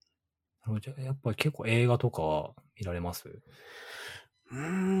じゃあやっぱり結構映画とかは見られます？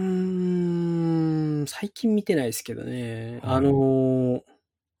最近見てないですけどね。はい。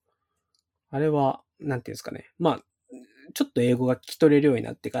あれは、なんていうんですかね。まあ、ちょっと英語が聞き取れるように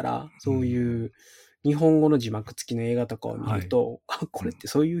なってから、そううん。いう日本語の字幕付きの映画とかを見はい。ると、あ、こうん。れって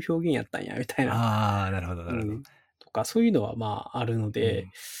そういう表現やったんや、みたいな。ああ、なるほど、なるほど。とか、そういうのはまああるので、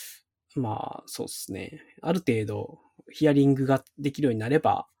うん。まあそうですね。ある程度ヒアリングができるようになれ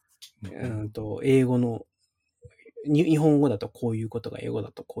ば、うん。英語の、日本語だとこういうことが英語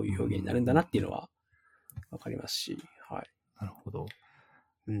だとこううん。いう表現になるんだなっていうのはわかりますし、はい。なるほど。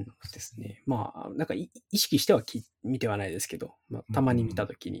ですね。まあ、なんか意識しては見てはないですけど、まあ、たまに見た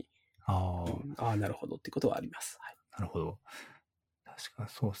ときに、ああ、ああ、なるほどってことはあります。はい。なるほど。確か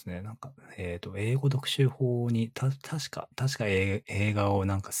そうですね。英語読習法に、確か映画を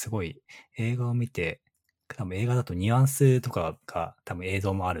なんかすごい、映画を見て、多分映画だとニュアンスとかが多分映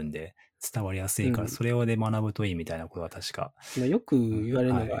像もあるんで、伝わりやすいから、うん。それをで学ぶといいみたいなことは確か。よくうん、言われ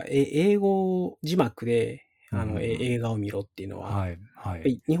るのが、はい。英語字幕で、うんうんうん。映画を見ろっていうのは、やっはい、はい。ぱ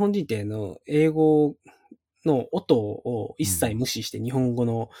り日本人って英語の音を一切うん、無視して日本語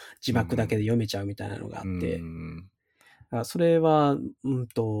の字うん、う幕だけでん、読めちゃうみたいなのがあうって、ん、それは、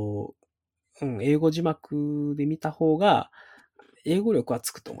英語字幕で見た方が、英語力は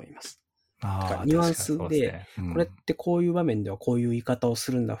つくと思います。てか、ああ、ニュアン確かにスで、そうですね。うこれっん。てこういう場面ではこういう言い方を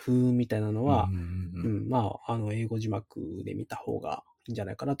するんだ、ふーんみたいなのうん、うん、は、うん。まあ、英語字幕で見た方がいいんじゃ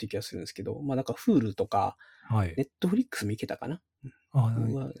ないかなという気がするんですけど、まあ、なんか、Hulu とか、はい。ネットフリックスもいけたかな。あ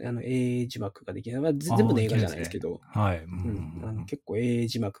は、英字幕ができない。まあ、全部あ、いの映画じゃけるんですね。ないですけど、はい。うん、うん、うん。結構英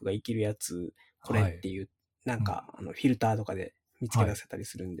字幕がいけるやつ、これっはい。ていう、なんうん、か、フィルターとかで見つけはい。出せたり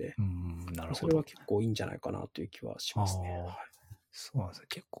するんで、うん、なるほど。それは結構いいんじゃないかなという気はしあますね。あ、そうなんですよ。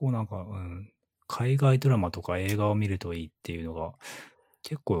結構なんか、海外ドラマとか映画を見るといいっていうのが、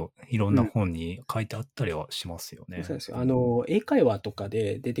結構いろんなうん。本に書いてあったりはしますよね。そうですよ。うん。英会話とか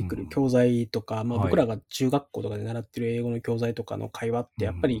で出てうん。くる教材とか、まあはい。僕らが中学校とかで習ってる英語の教材とかの会話って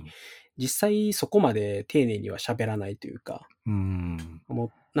やっぱりうん。実際そこまで丁寧には喋らないというか、うん。も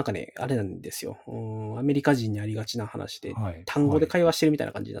うなんかね、あれなんですよ。アメリカ人にありがちな話で、はい。単語ではい。会話してるみたい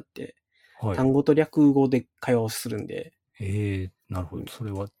な感じになって、はい。単語と略語で会話をするんで、なるほど。うん。そ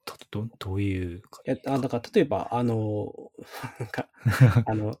れは、どういうだから例えば、なんか、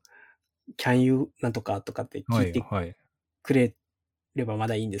あの、can you なんとかとかって聞はい。いてはい。くれればま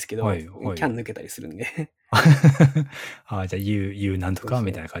だいいんですけど、はい。はい。can 抜けたりするんであ、じゃあ、言うなんとそうそう。か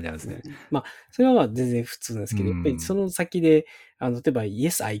みたいな感じなんですね。まあ、それはまあ全然普通なんですうけど、やっぱりそん。の先で、例えば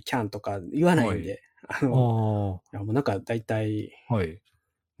yes, I can とか言わないはい。んで、ああ、いやもうなんか大体、はい。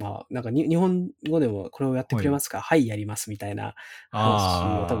まあ、なんか日本語でもこれをやってくはい。れますかはい、やりますみたいな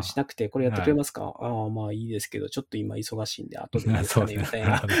話を多分しあなくて、これやあ、ってくはい。れますかああ、まあいいですけど、ちょっと今忙しいんで後でいいですかねそうですね。みたいな。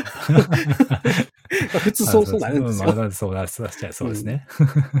なるほど。まあ普通あ、そうなそうですね。まるんですよ。あ、確かにそううん。ですね。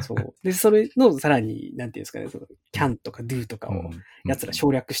そう。で、それのさらに、なんていうんですかね、その うん。can とか do とかをうん。うん。奴ら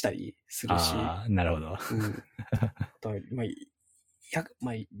省略したりするし、ああ、なるほど。うん。まあ、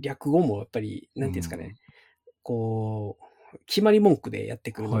まあ、略語もやっぱり、なうんていうんですかね、ん。こう、決まり文句でやっ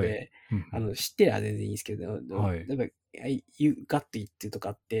てくるのはい。で、うん。知ってりゃ全然いいんですけど、はい。例えば、you got it と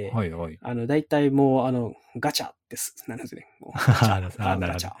かって、はいはい。大体もう、ガチャなるんですね。もうガチャ、なるほど。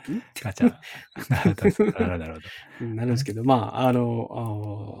ガチャ、んって ガチャ。なるほど。なるほど。なるんですけど、まあ、っ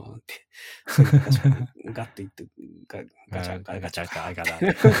て、そういうの確かに、ガッと言って、ガチャ、ガチャか、ガチャか、みたいな。ガ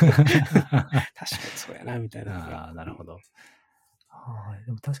チャって。確かにそうやな、みたいなのが。ああ、なるほど。はい。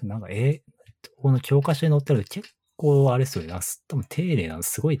でも確かになんか、この教科書に載ってると結構あれですよね。多分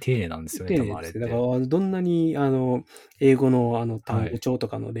すごい丁寧なんですよね。多分丁寧ですね。だかあれって。ら、どんなに、英語の単語はい。帳と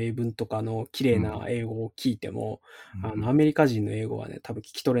かの例文とかの綺麗なうん。英語を聞いても、アうん。メリカ人の英語はね、多分聞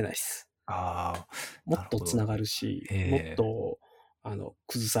き取れないです。ああ、もっなるほど。とつながるし、もっええ、と、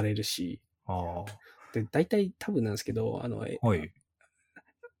崩されるし、ああ、で、大体多分なんですけど、はい。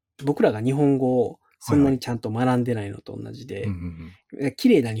僕らが日本語をそんなはいはい。にちゃんと学んでないのと同じうんうで、んうん。綺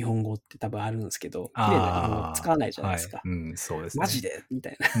麗な日本語って多分あるんですけど、綺麗な日本語使あわないじゃあ、はい。ないですか。うん、そうですね。マジでみた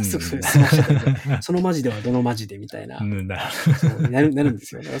いな。うんすぐそうん。れ済ましちゃったりして、そのマジではどのマジでみたいな、うん、そう、なるんで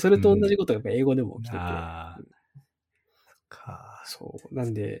すよ。だからそれと同じことがやっぱ英語でも起きてて、ああ、か。そう。な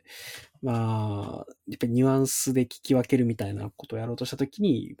んで、まあ、やっぱりニュアンスで聞き分けるみたいなことをやろうとしたとき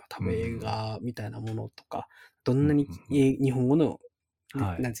に、多うんう分映ん。画みたいなものとか、どんうんうなにんうん。日本語の、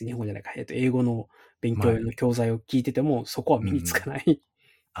はい。なんつう日本語じゃないか、英語の勉強はい。用の教材を聞いてても、そこは身につうんうん。かない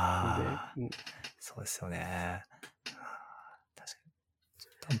ので、ああ、そうですよね。確かに。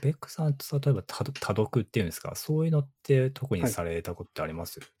多分ベックさんと例えば多読っていうんですか、そういうのって特にはい。されたことってありま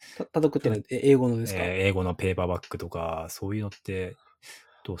す？多読っていうのは英語のですか？英語のペーパーバックとか、そういうのって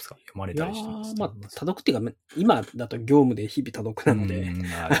どうですか？読まれいやたりしてます？まあ、多読っていうか、今だと業務で日々多読なので、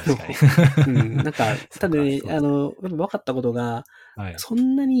確かに。なんか、そっか、ただね、そうですね。分かったことが、はい。そ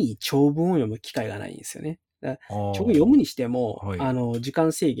んなに長文を読む機会がないんですよね。あ長文読むにしてあ、も、はい。時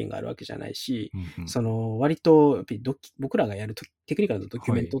間制限があるわけじゃないし、うんうん。割と、やっぱり僕らがやるテクニカルのド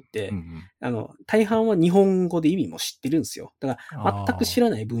キュメンはい。トって、うんうん。大半は日本語で意味も知ってるんですよ。だから、全く知あら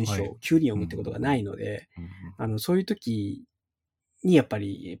ないあ、はい。文章を急に読うんうむってことがないんので、うん。うんそういう時にやっぱ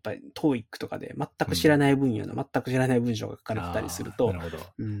り、TOEIC とかで全く知らうん。ない分野の全く知らない文章が書かれてたりするああ、なと、るほど。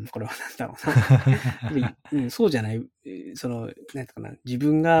これはなんだろうな。やっぱり、そうじゃない、なんていうかな、自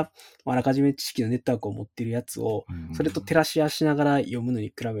分があらかじめ知識のネットワークを持っているやつを、うんうんそれと照らし合わしながら読むのに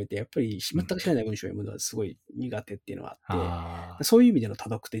比べて、やっぱりうん。全く知らない文章を読むのはすごい苦手っていうのがあって、ああ、そういう意味での多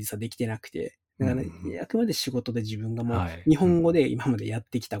読って実はできてなくて、だから、うんうんうん。あくまで仕事で自分がもうはい。日うん。本語で今までやっ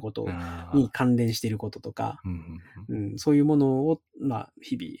てきたことにああ、関連していることとか、うんうんうん。そういうものを、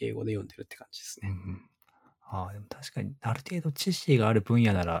日々英語で読んでるって感じですね。うんうん。ああ、でも確かに、ある程度知識がある分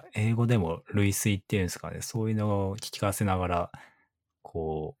野なら、英語でも類推っていうんですかね、そういうのを聞き交わせながら、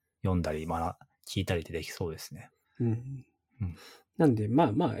こう、読んだり、聞いたりってできそうですね。うん。うん。なんで、や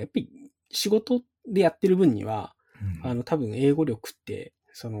っぱり仕事でやってる分には、うんうん。多分英語力って、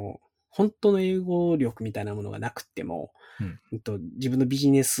本当の英語力みたいなものがなくっても、うん。自分のビジ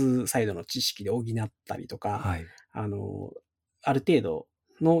ネスサイドの知識で補ったりとか、はい。あの、ある程度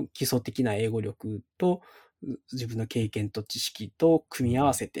の基礎的な英語力と、自分の経験と知識と組み合わ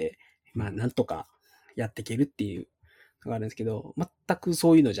うんせて、うん。うん。なんとかやっていけるっていうのがあるんですけど、全く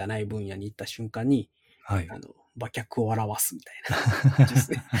そういうのじゃない分野に行った瞬間に、はい。馬脚を表すみたいな感じで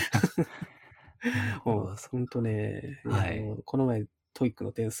すね。なるほど、ほんとね、いや、はい。この前、トイック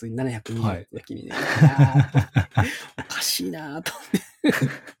の点数720だっはい。た時にね、いやーと思って、おかしいなーと思って、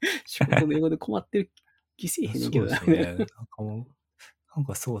仕事の英語で困ってる気せえへんねんけそうどな、ですよね。みたいな。なん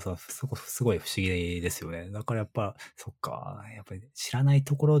かそうさ、すごい不思議ですよね。だからやっぱ、そっか、やっぱり知らない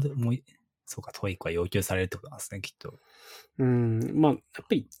ところでも、そうか、トイックは要求されるってことなんですね、きっと。やっぱ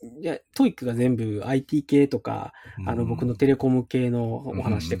り、いや、トイックが全部 IT 系とか、う僕のん。テレコム系のうんうお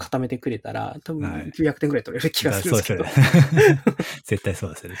話でん固めてくれたら、多うん。は分い。900点くらい取れる気がするんですけど。そうですよね。絶対そ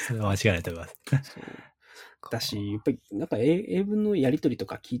うですよね。それは間違いないと思います。そう。だし、やっか。ぱり、なんか英文のやりとりと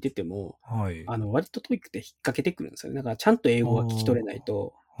か聞いてても、はい。割とトイックって引っ掛けてくるんですよね。だから、ちゃんと英あ語が聞き取れない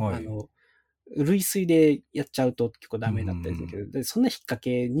と、あ、はい。類推でやっちゃうと結構ダうんうんうメだったりするけん。ど、でそんな引っ掛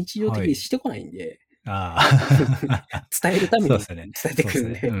け日常的はい。にしてこないんで、ああ。伝えるためにそうですよね。伝えてそうです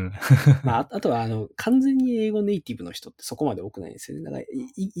ね。うくるんで、ん。あとは、完全に英語ネイティブの人ってそこまで多くないんですよね。だから、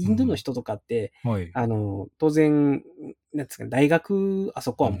インドのうん。人とかって、はい。当然、なんですかね、大学、あ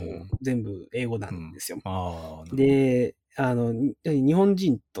そこはもううん。全部英語なうん。んですよ。ああ、なるほど。で、日本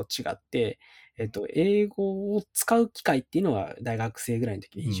人と違って、英語を使う機会っていうのは大学生ぐらいの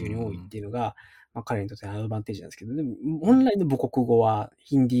時にう非常に多いっん。ていうのが、彼にとってのアドバンテージなんですけど、でも、本来の母国語は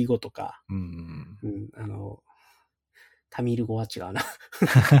ヒンディー語とか、うん。うん、タミル語は違うな。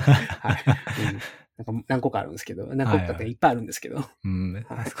はい。なんか何個かあるんですけど、何個かってはいはい。いっぱいあるんですけど、はうん。い。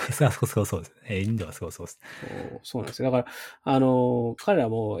あそこそうですね。インドはすごそうです。そうなんですよ。だから、彼ら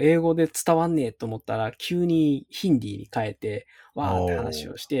も英語で伝わんねえと思ったら、急にヒンディーに変えて、わーって話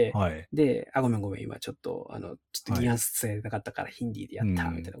おお。をして、はい。で、ごめん、今ちょっと、ニュアンはい。ス伝えなかったからヒンディーでやうった、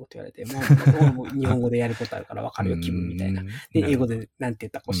みたいん。なこと言われて、俺も日本語でやることあるからわかうるよ、気分みたいな。ん。で、なるほど。英語でなんて言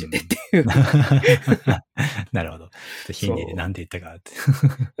ったか教えてっうん。ていう。なるほど。ちょっとヒンディーでそなんて言ったかって。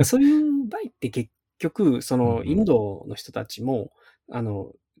う。そういう場合って結局、インうんうん。ドの人たちも、やっ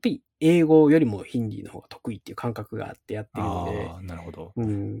ぱり英語よりもヒンディーの方が得意っていう感覚があってやってるので、ああ、なるほど。う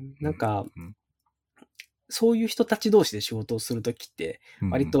なんか、ん。うん。そういう人たち同士で仕事をするときって、うん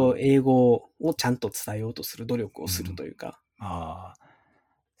うん。割と英語をちゃんと伝えようとする努力をするうん。というか、ああ、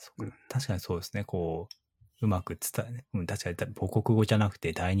そっか。うん、確かにそうですね。うまく確かに母国語じゃなく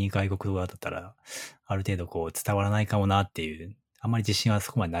て第二外国語だったら、ある程度伝わらないかもなっていう、あんまり自信は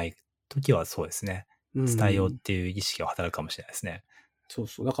そこまでない時はそうですね。う伝えようっん、ていう意識が働くかもしれないですね。そう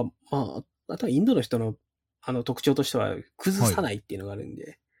そう。だから、あとはインドの人の特徴としては、崩はい。さないっていうのがあるん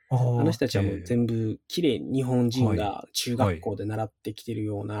で、あのああ、人たちはもう全部綺麗に日本人はい。が中学はい。校で習ってきてる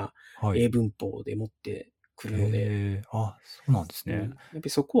ようなはい。英文法で持ってくるので、へえ、あ、そうなんですね。やっぱり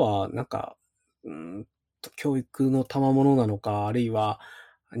そこは、なんか、教育の賜物なのか、あるいは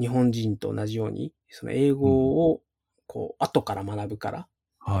日本人と同じように、その英うん。語を、後から学ぶから、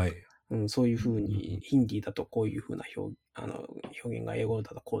はい。そういうふうに、うんうんヒンディーだとこういうふうな表現が英語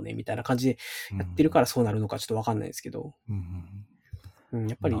だとこうね、みたいな感じでうん。やってるからそうなるのかちょっとわかんないですけど、うんうん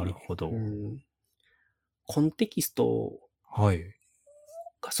やっうん。なるぱり、ほど。コンテキストはい。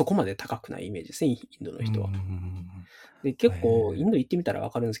がそこまで高くないイメージですね、インドの人は。うん。で、結構、へえ。インド行ってみたらわ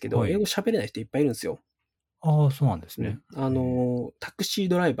かるんですけど、はい。英語喋れない人いっぱいいるんですよ。ああ、そうなんですね。うん。へえ。タクシー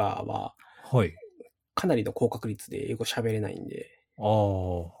ドライバーは、はい。かなりの高確率で英語喋れないんで、あ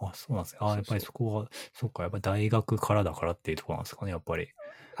あ、そうなんですね。ああ、やっぱりそうそう。そこは、そっか、やっぱり大学からだからっていうところなんですかね、やっぱり。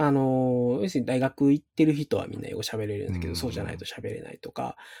要するに大学行ってる人はみんな英語喋れるんでうすけど、そうじゃないとん。喋れないと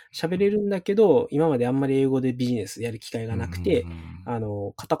か、喋れるんだけど、今まであんまり英語でビジネスやる機会うがなくて、ん。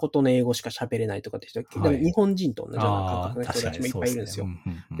片言の英語しか喋れないとかって人は、だはい。から日本人と同じような感ああ、覚の人確かにたちもいっそうですね。うん、ぱいいるんですよ。うん、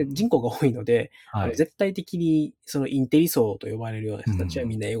うん、で、うん。人口が多いので、はい。絶対的にそのインテリ層と呼ばれるような人たちは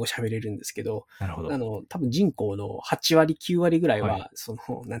みうん。んな英語喋れるんですけど、なるほど。多分人口の8割、9割ぐらいはい。は、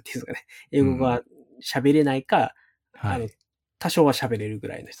なんていうんですかね、英うん。語が喋れないか、はい。多少は喋れるぐ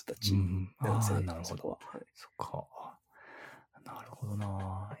らいの人たちうん。ああ、なんですね、なるほど。そこは。はい。そっか。なるほど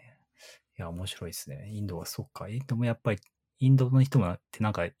な。いや、面白いですね。インドはそっか。インドもやっぱり、インドの人もってな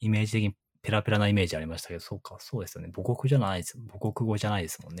んかイメージ的にペラペラなイメージありましたけど、そうか、そうですよね。母国じゃないです。母国語じゃないで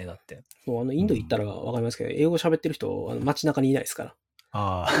すもんね、だって。そう、インド行ったうん。らわかりますけど、英語喋ってる人、街中にいないですから。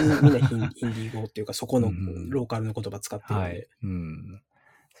あみんなあ。ヒンディー語っていうか、そこうんうのん。ローカルの言葉使ってるんはい。で。うん。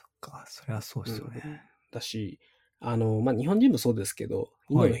そっか、そりゃそうですよね。うん。だし、日本人もそうですけど、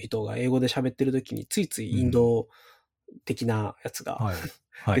インドのはい。人が英語で喋ってる時についついインうん。ド的なやつが はい。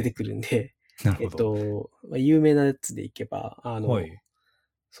は出てい。くるんで、なるほど。有名なやつでいけば、はい。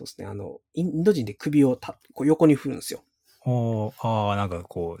そうですね、インド人で首をこう横に振るんですよ。なんか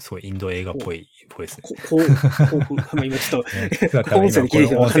こう、すごいインド映画っこう、ぽい、ですね。今ちょっと多分今これ音声で聞いてる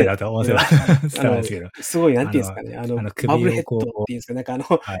人わかんない音声けど、だと伝わらないあの、ですけど、すごい、なんあの、ていうんですかね、バブ首をルヘッドってこう、いうんですか、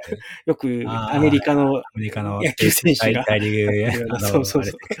はい。よくアああ、メリカのアメリカの野球選手が大リーグ、やってるような、そうそうそう。あ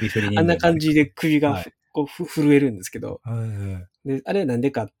れですね、首振りあんな人形みたい感じで首がな。はい。震えるんですけど、うん。で、あれなん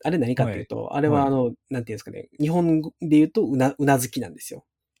でか、あれ何かっはい。ていうと、あれははい。なんていうんですかね、日本語で言うとうなずきなんですよ。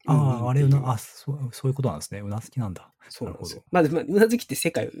うんうんああ、っていう。そういうことなんですね。うなずきなんだ。そうなんですよ。なるほど。うなずきって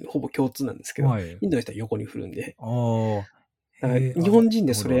世界ほぼ共通なんですけど、はい。インドの人は横に振るんで、ああ、だからへえ、な日本人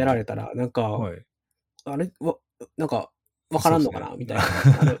でそれるほどなるほど。やられたら、はい。あれなんか、わからんのかそうですね。なみたい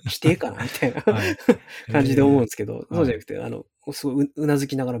な。否定かなみたいな はい。感じで思うんへえ、ですけど、そうじはい。ゃなくて、すごいうなず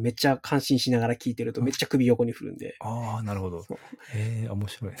きながらめっちゃ感心しながら聞いてるとめっちゃ首横に振るんで、ああ、なるほど。そう。へえ、面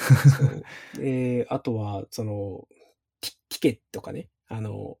白い。そう。で、あとは、ティケとかね、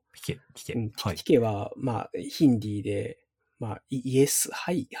聞け。はい。ティケは、ヒンディーで、イエス、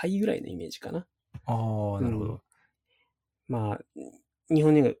はい、ぐらいのイメージかな。ああ、うん。なるほど。まあ、日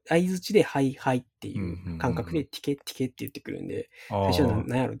本人が相槌ではいはいってうん、うん、いううん、感覚うん。でティケって言ってくるんで、最初はああ。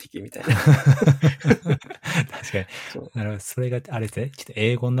なんやろティケみたいな。確かに。そう。なるほど。それがあれですね。ちょっと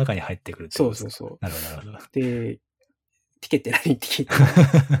英語の中に入ってくるってそうことですか。そうそう。なるほど、なるほど。で、ティケって何って聞いたら、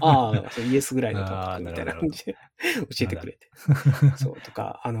ああ、そうイエスぐらいの感ああ、覚みたいなるほど、なるほど。な感じで教えてくれて。なそう、と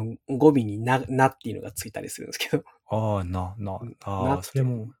か、語尾になっていうのがついたりするんですけど、ああ、ああ、なって、それ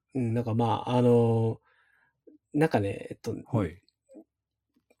も、なんかなんかね、はい。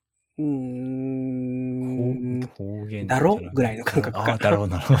うーん、方言だじゃなくて、ろぐらいの感覚かなるほ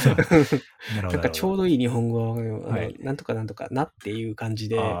ど、なるほど。なるほど、なんかなるほど。ちょうどいい日本語は、はい。なんとかなんとかなっていう感じ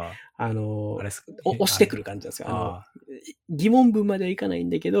で、ああ、あれです。押してくる感じなんですよ。あ疑問文まではいかないん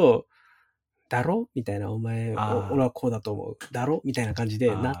だけど、だろみたいな、俺あ、はこうだと思う。だろみたいな感じ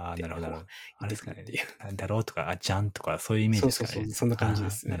で、なっなるほど、なてこうるほど。あ言っれですかね。てくるっていう。だろうとか、じゃんとか、そういうイメージそうそうそう、ですかね。そんな感じで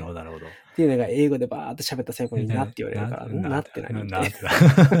ああ、すね。なるほど、なるほど。っていうのが英語でバーって喋った最後になって言われるから、ななんて、って何みたい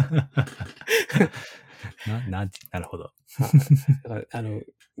なんて、なるほど。な。はい。だから、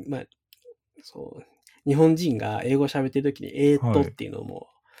まあ、そう。日本人が英語喋ってるときに、はい。っていうのも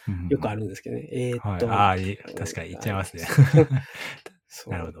うんうんうん。よくあるんですけどね。はい。ああ、確かに言っちゃいますね。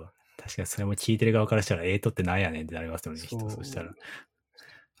なるほそう。ど。確かにそれも聞いてる側からしたら、ってなんやねんってなりますよね、きっと、そしたら。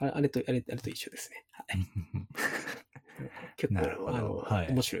そう。あれと一緒ですね。はうんうい。んうん。結なる構、ほど。はい。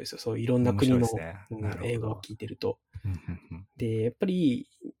面白いですよ。そう、いろんな面白国の、いですね。なるほど。英語を聞いてると。うんうんうん。で、やっぱり、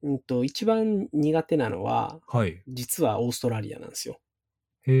一番苦手なのは、はい。実はオーストラリアなんですよ。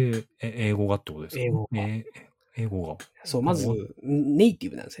英語がってことですか？英語が。英語が。そう、まず、ネイティ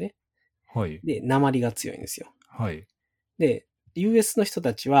ブなんですよね。はい。で、訛りが強いんですよ。はい。で、US の人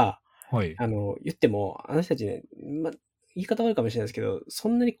たちは、はい。言っても、あの人たちね、言い方悪いかもしれないですけど、そ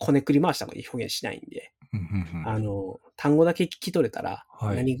んなにこねくり回した表現しないんで、うんうんうん。単語だけ聞き取れたら、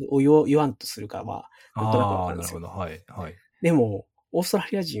はい。何を言わんとするかは、なんとなくわああ、かるんですよ。なるほど。はい。はい。でも、オーストラ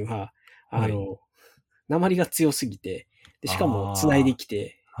リア人は、はい。訛りが強すぎて、で、しかも繋いであき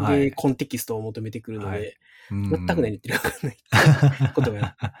て、あ、はで、い。コンテキストを求めてくるのはい。で、全く何言ってるか分かんないこと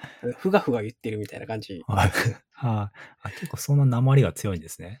が、ふがふが言ってるみたいな感じ。結構そんな訛りが強いんで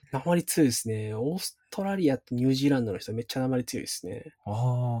すね。訛り強いですね。オーストラリアとニュージーランドの人めっちゃ訛り強いですね。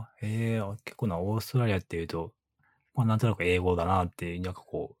結構オーストラリアっていうと、なんとなく英語だなっていう、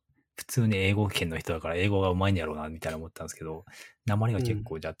普通に英語圏の人だから英語が上手いんやろうな、みたいな思ったんですけど、訛りが結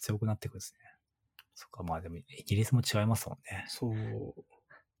構じゃあ強くなってくるんですね。そっか、でもイギリスも違いますもんね。そう。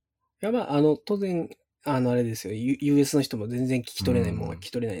いや、当然、あれですよ。US の人も全然聞き取れないもんは聞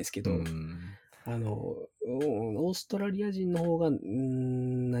き取れないんですけど、オーストラリア人の方が、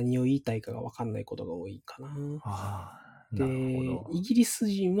何を言いたいかが分かんないことが多いかな。で、イギリス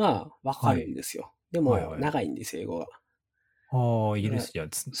人は分かるんですよ。でも、長いんですよ、英語が。イギリスじゃ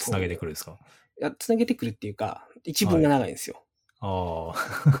つなげてくるんですか？いや、つなげてくるっていうか、一文が長いんですよ。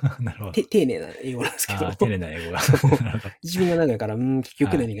なるほど。丁寧な英語なんですけど。丁寧な英語が。一文が長いから、結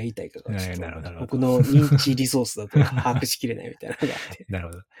局何が言いたいかが、僕の認知リソースだと把握しきれないみたいなのがあって。なる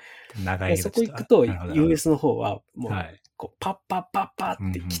ほど。長いそこ行くと、US の方は、もう、パッパッパッパッ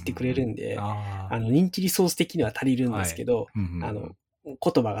って切ってくれるんで、認知リソース的には足りるんですけど、言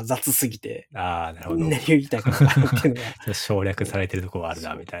葉が雑すぎて、なるほど。何を言いたいか分からないっていうのが。省略されてるところはある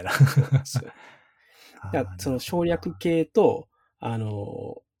な、みたいな。その省略系と、ち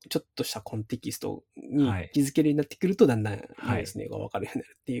ょっとしたコンテキストに気づけるようになってくると、だんだん US の英語が分かるようにな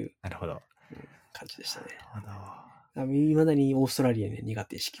るっていう感じでしたね。未だにオーストラリアに苦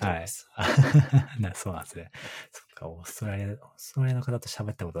手意識があります。そうなんですね。そっか、オーストラリアの方と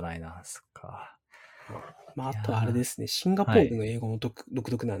喋ったことないな。そっか。あとはあれですね、シンガポールの英語も独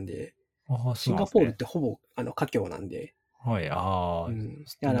特なんで、シンガポールってほぼ華僑なんで。だか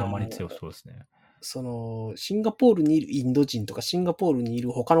らあまり強そうですね。シンガポールにいるインド人とか、シンガポールにいる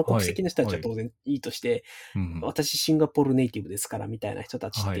他の国籍の人たちは当然いいとして、私シンガポールネイティブですからみたいな人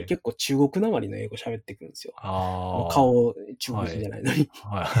たちって結構中国なまりの英語喋ってくるんですよ。顔中国人じゃないのに。っ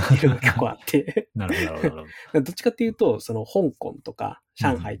ていうのが結構あって。なるほど。どっちかっていうと、香港とか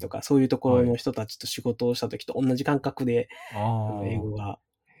上海とかそういうところの人たちと仕事をした時と同じ感覚で、英語が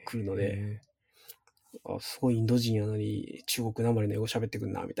来るので、すごいインド人やのに中国なまりの英語喋ってく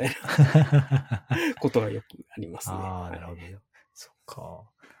んな、みたいなことがよくありますね。なるほど。そっ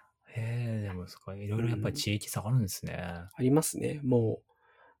か。でもそっか、いろいろやっぱり地域差があるんですね。ありますね。も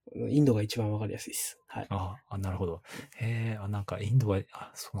う、インドが一番わかりやすいです。はい。なるほど。なんかインドが、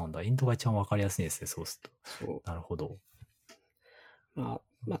そうなんだ。インドが一番わかりやすいですね、そうすると。そう。なるほど。そ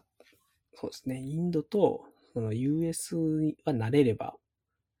うですね。インドと、US は慣れれば、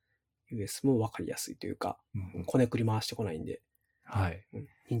US もわかりやすいというか、こねくり回してこないんで、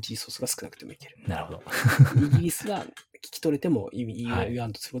認知リソースが少なくてもいける。なるほど。イギリスは聞き取れても言わ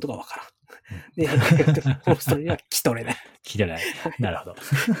んとすることがわからん。で、オーストラリアは聞き取れない。聞き取れない。なるほど。わ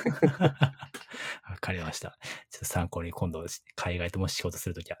かりました。ちょっと参考に今度、海外とも仕事す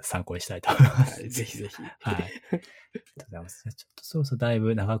るときは参考にしたいと思います。ぜひぜひ。ありがとうございます。ちょっとそろそろだい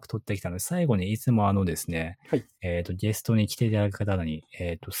ぶ長く取ってきたので、最後にいつもですね、ゲストに来ていただく方に、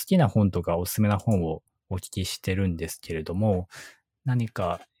好きな本とかおすすめな本をお聞きしてるんですけれども、何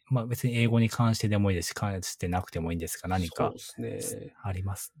か、別に英語に関してでもいいですし、関してなくてもいいんですが、何かあり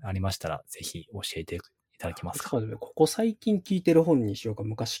ましたら、ぜひ教えていただけますか。ここ最近聞いてる本にしようか、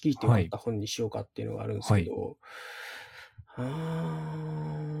昔聞いてよかった本にしようかっていうのがあるんですけど、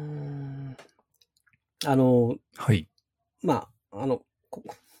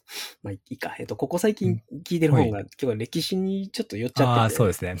いいか。ここ最近聞いてる本が、今日は歴史にちょっと寄っちゃってて。そう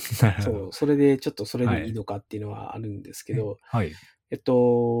ですね。そう、それでちょっとそれでいいのかっていうのはあるんですけど、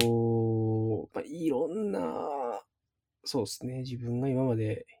いろんな、そうですね、自分が今ま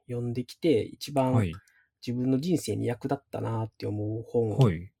で読んできて、一番自分の人生に役立ったなって思う本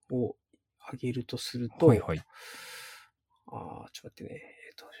をあげるとすると、ちょっと待ってね、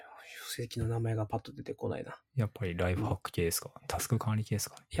書籍の名前がパッと出てこないな。やっぱりライフハック系ですか？タスク管理系です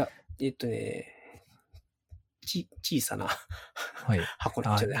か？いや、小さな箱に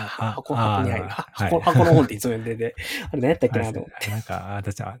入る。箱に入る。箱の本っていつも読んでて、あれ何やったっけなと思って。なんか、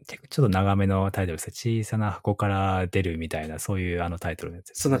私はちょっと長めのタイトルです。小さな箱から出るみたいな、そういうタイトルのやつ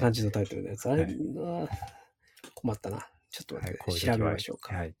です。そんな感じのタイトルのやつ。あれ、困ったな。ちょっと待って、調べましょう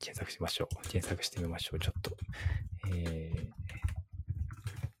か。はい、検索しましょう。検索してみましょう、ちょっと。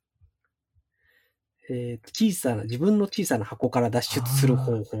自分の小さな箱から脱出する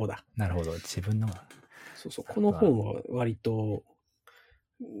方法だ。なるほど、自分の。そう、この本は割と、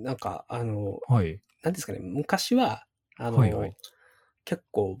なんか、なんですかね、昔は、結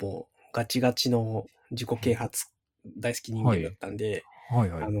構もう、ガチガチの自己啓発大好き人間だったんで、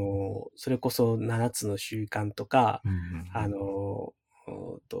それこそ7つの習慣とか、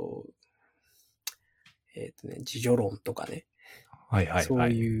自助論とかね。はいはいはい。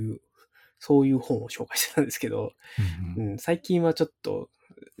そういう本を紹介してたんですけど、最近はちょっと、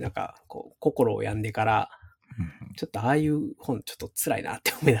なんか、こう、心を病んでから、ちょっとああいう本ちょっと辛いなっ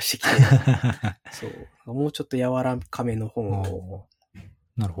て思い出してきて、そう、もうちょっと柔らかめの本を。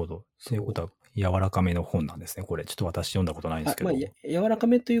なるほど。そういうことは柔らかめの本なんですね。これ、ちょっと私読んだことないんですけど。柔らか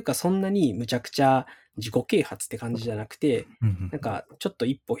めというか、そんなにむちゃくちゃ自己啓発って感じじゃなくて、なんか、ちょっと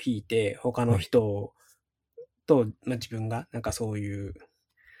一歩引いて、他の人と、自分が、なんかそういう、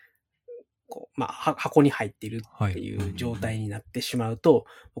こう、箱に入ってるっていう状態になってしまうと、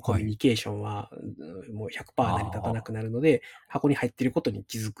コミュニケーションはもう 100% 成り立たなくなるので、箱に入ってることに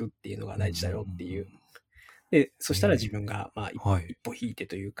気づくっていうのが大事だよっていう。で、そしたら自分が、一歩引いて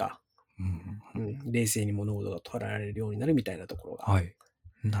というか、冷静に物事が捉えられるようになるみたいなところが。はい。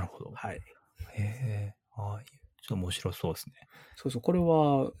なるほど。はい。ちょっと面白そうですね。そうそう、これ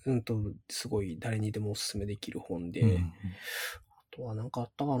は、すごい誰にでもお勧めできる本で、あとは何かあ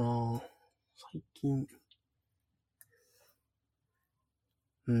ったかな最近。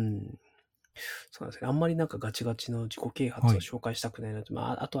そうなんですね。あんまりなんかガチガチの自己啓発を紹介したくないなと。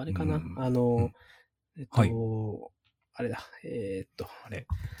あとあれかな。あれだ。あれ。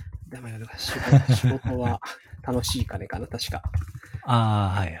ダメだ。仕事は楽しいかねかな、確か。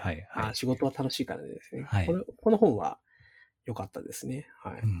はいはいはい。仕事は楽しいかねですね。はい。この本は良かったですね。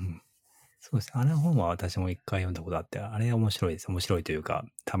はい。そうですね。あれの本は私も一回読んだことあって、あれ面白いです。面白いというか、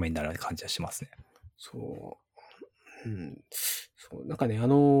ためになる感じはしますね。そう。そう。なんかね、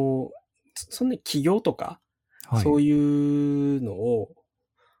そんな起業とか、そういうのを、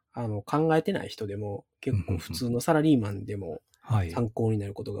考えてない人でも、結構普通のサラリーマンでも参考にな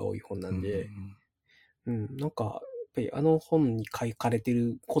ることが多い本なんで、なんか、やっぱりあの本に書かれて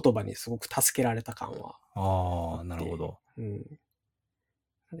る言葉にすごく助けられた感はあって。なるほど。なん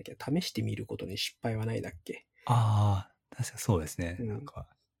だっけ、試してみることに失敗はないだっけ。確かそうですね。なんか、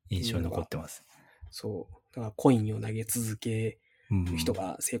印象に残ってます。そう。だからコインを投げ続ける人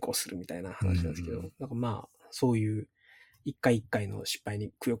が成功するみたいな話なんですけど、なんかそういう一回一回の失敗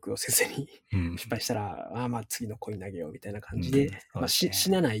にくよくよせずに失敗したら、次のコイン投げようみたいな感じで、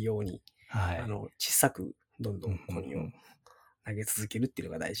死なないように、小さくどんどんコインを投げ続けるっていう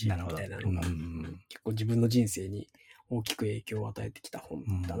のが大事みたいなのが、結構自分の人生に大きく影響を与えてきた本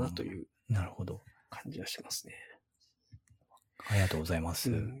だなという感じがしますね。ありがとうございます。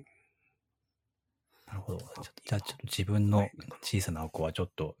なるほど。じゃあちょっと自分の小さな子はちょ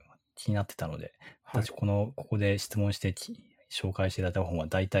っと気になってたので、私ここで質問して紹介していただいた本は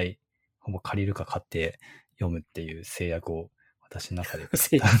大体ほぼ借りるか買って読むっていう制約を私の中で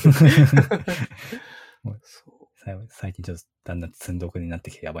最近ちょっとだんだん積んどくになっ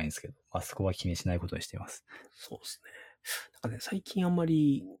てきてやばいんですけど、そこは気にしないことにしています。そうですね。なんかね、最近あんま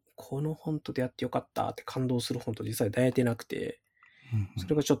りこの本と出会ってよかったって感動する本と実際出会えてなくて、そ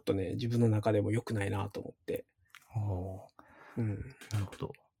れがちょっとね、自分の中でも良くないなと思って。なるほ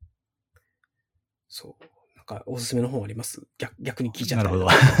ど。そう。なんかおすすめの本あります？逆に聞いちゃった。なるほ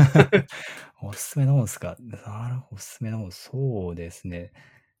ど。おすすめの本ですか？おすすめの本、そうですね。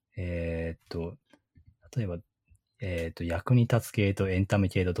例えば、役に立つ系とエンタメ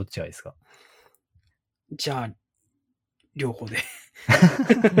系とどっちがいいですか？じゃあ、両方で。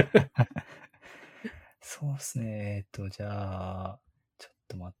そうですね。じゃあ、ちょっ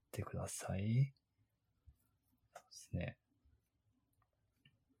と待ってください。そうですね。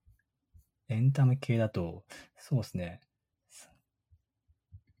エンタメ系だと、そうですね。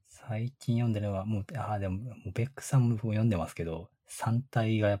最近読んでるのは、でも、ベックさんも読んでますけど、3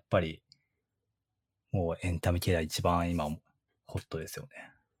体がやっぱり、もうエンタメ系が一番今、ホットですよね。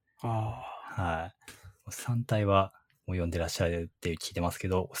はい。3体はもう読んでらっしゃるって聞いてますけ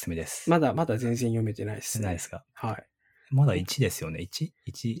ど、おすすめです。まだ全然読めてないですね。ないですか？はい。まだ1ですよね。1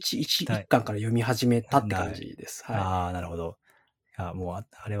巻から読み始めたって感じです。はい。なるほど。もう、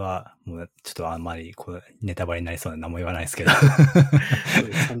あれは、もう、ちょっとあんまり、ネタバレになりそうな何も言わないですけど。そう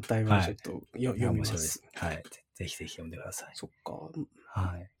です。3体はちょっと読みます。はい。ぜひぜひ読んでください。そっか。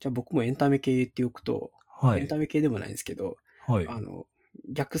はい。じゃあ僕もエンタメ系言っておくと、エンタメ系でもないんですけど、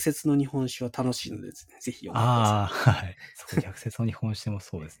逆説の日本史は楽しいので、ぜひ読んでください。はい。逆説の日本史も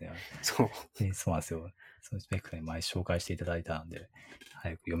そうですね。そう。そうなんですよ。ベックに前紹介していただいたんで、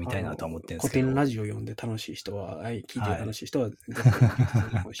早く読みたいなとは思ってるんですけど。古典ラジオ読んで楽しい人は、聞いて楽しい人は、逆説の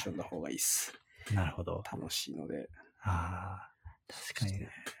日本史読んだ方がいいです。なるほど。楽しいので。確かにね。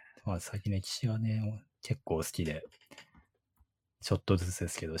最近歴史がね、結構好きで、ちょっとずつで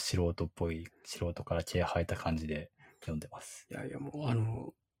すけど、素人から毛生えた感じで読んでます。いやいや、もうなん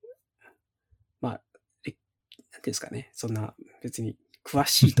ていうんですかね、そんな別に詳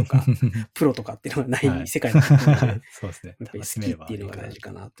しいとか、プロとかっていうのがない世界だったので、そうですね。やっぱり好きっていうのが大事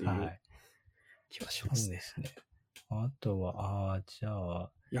かなという気はしますね。そうですね。あとは、じゃ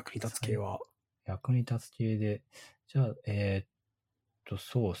あ。役に立つ系は役に立つ系で、じゃあ、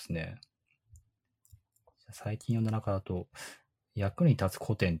そうですね。最近読んだ中だと、役に立つ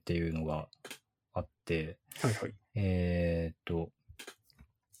古典っていうのがあって、はいはい。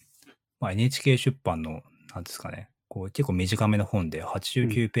NHK 出版の、なんですかね、結構短めの本で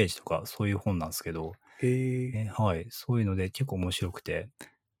89ページとかそういう本なんですけど、はい、そういうので結構面白くて、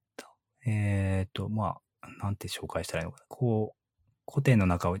なんて紹介したらいいのかな。古典の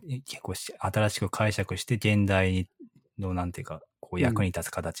中を結構新しく解釈して現代のなんていうか、役に立つ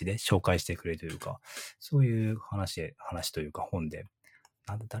形で紹介してくれるというか、そういう話というか本で、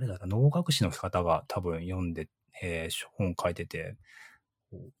誰だか脳学士の方が多分読んで、本書いてて、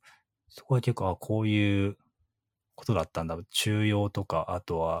そこは結構、こういうことだったんだ。中庸とか、あ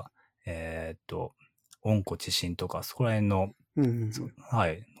とは、温故知新とか、そこら辺の、は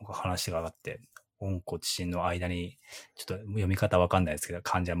い、話があって、温故知新の間に、ちょっと読み方わかんないですけど、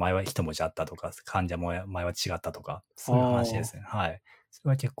漢字は前は一文字あったとか、漢字は前は違ったとか、そういう話ですね。はい。それ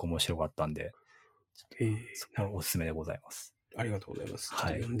は結構面白かったんで、そこはおすすめでございます。ありがとうございます。ちょっと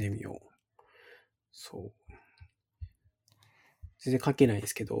読んでみよう。そう。全然関係ないで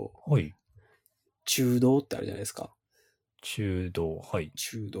すけど、はい。中道ってあるじゃないですか。中道、はい。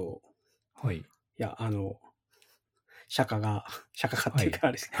中道。はい。いや、釈迦っていうか、あ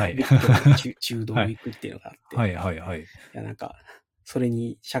れです、はい。中道行くっていうのがあって。はいはいはい。いや、なんか、それ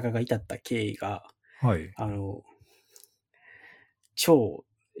に釈迦が至った経緯が、はい。超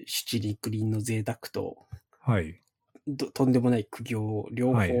七肉林の贅沢と、はい。とんでもない苦行、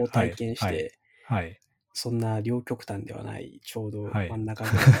両方体験して、はい。そんな両極端ではない、ちょうど真ん中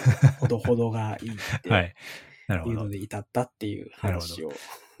ぐらい、ほどがいいっていうので至ったっていう話を。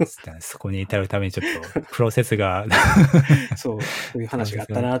そこに至るためにちょっと、プロセスがそういう話があっ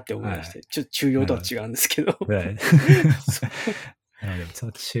たなって思いまして、ちょっと中庸とは違うんですけど。なので、そ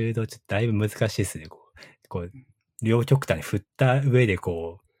の中道ちょっとだいぶ難しいですね。両極端に振った上で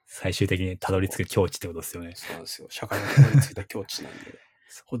最終的にたどり着く境地ってことですよね。そうなんですよ。社会がたどり着いた境地なんで。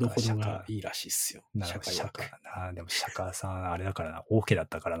ほどがいいらしいっすよ。でも釈迦さん、あれだからな、OK だっ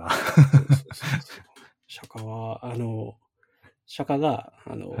たからな。釈迦は、釈迦が、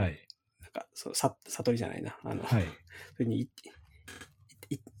なんか、悟りじゃないな。それに、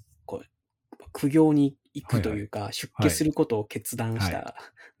苦行に行くというか、出家することを決断した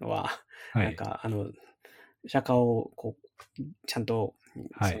のは、なんか、釈迦を、ちゃんと、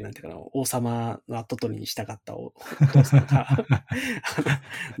なんていうかな、王様の後取りにしたかったお父さんが、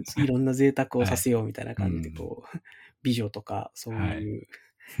いろんな贅沢をさせようみたいな感じで、美女とか、そういう、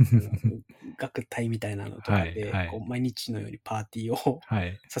学隊みたいなのとかで、毎日のようにパーティーを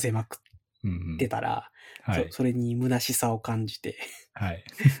させまくってたら、それに虚しさを感じて、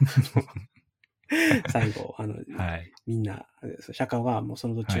最後、みんな、釈迦がもうそ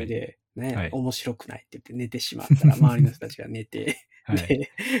の途中で、面白くないって言って寝てしまったら、周りの人たちが寝て、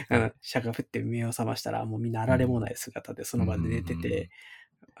で、釈迦振って目を覚ましたら、もうみんなあられもない姿でその場で寝てて、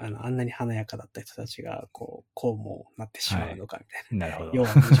あんなに華やかだった人たちが、こうもなってしまうのか、みたいな。なるほど。要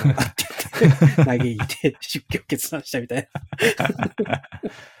は無情だって言って、嘆いて出家を決断したみたいな。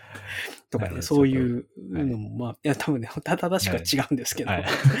とかね、そういうのも、いや、多分ね、正しくは違うんですけど。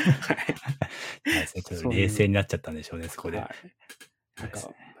冷静になっちゃったんでしょうね、そこで。なんか、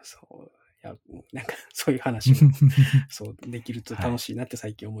そういう話も、できると楽しいなって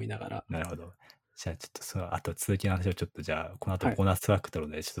最近思いながら。なるほど。じゃあちょっとあと続きの話をちょっとじゃあ、この後ボーナストラックとる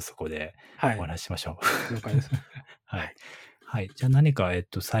ので、ちょっとそこでお話ししましょう。了解です。はい。はい。じゃあ何か、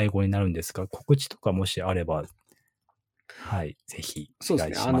最後になるんですが、告知とかもしあれば、はい、ぜひお願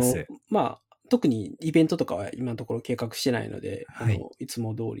いします。そうですね。特にイベントとかは今のところ計画してないので、いつ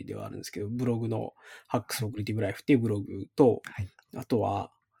も通りではあるんですけど、ブログのハックスオクリティブライフっていうブログと、あと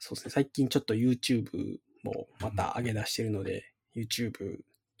は、そうですね、最近ちょっと YouTube もまた上げ出してるので、YouTube、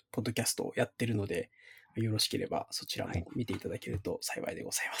ポッドキャストをやってるので、よろしければそちらも見ていただけると幸いで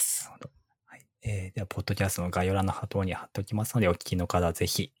ございます。なるほど。では、ポッドキャストの概要欄の方に貼っておきますので、お聞きの方はぜ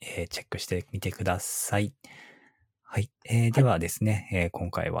ひ、チェックしてみてください。はい。ではですね、今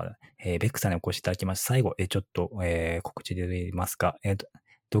回は、ベックさんにお越しいただきまして、最後、ちょっと、告知で言いますが、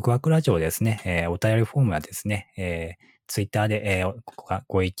独学ラジオですね、お便りフォームはですね、ツイッターで、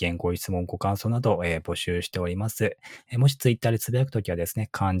ご意見、ご質問、ご感想など、募集しております。もしツイッターでつぶやくときはですね、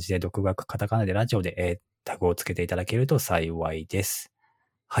漢字で独学、カタカナでラジオで、タグをつけていただけると幸いです。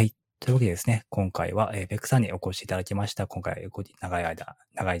はい。というわけでですね、今回は、ベックさんにお越しいただきました。今回、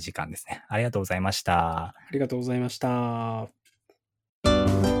長い時間ですね。ありがとうございました。ありがとうございました。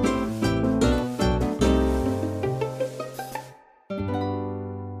す。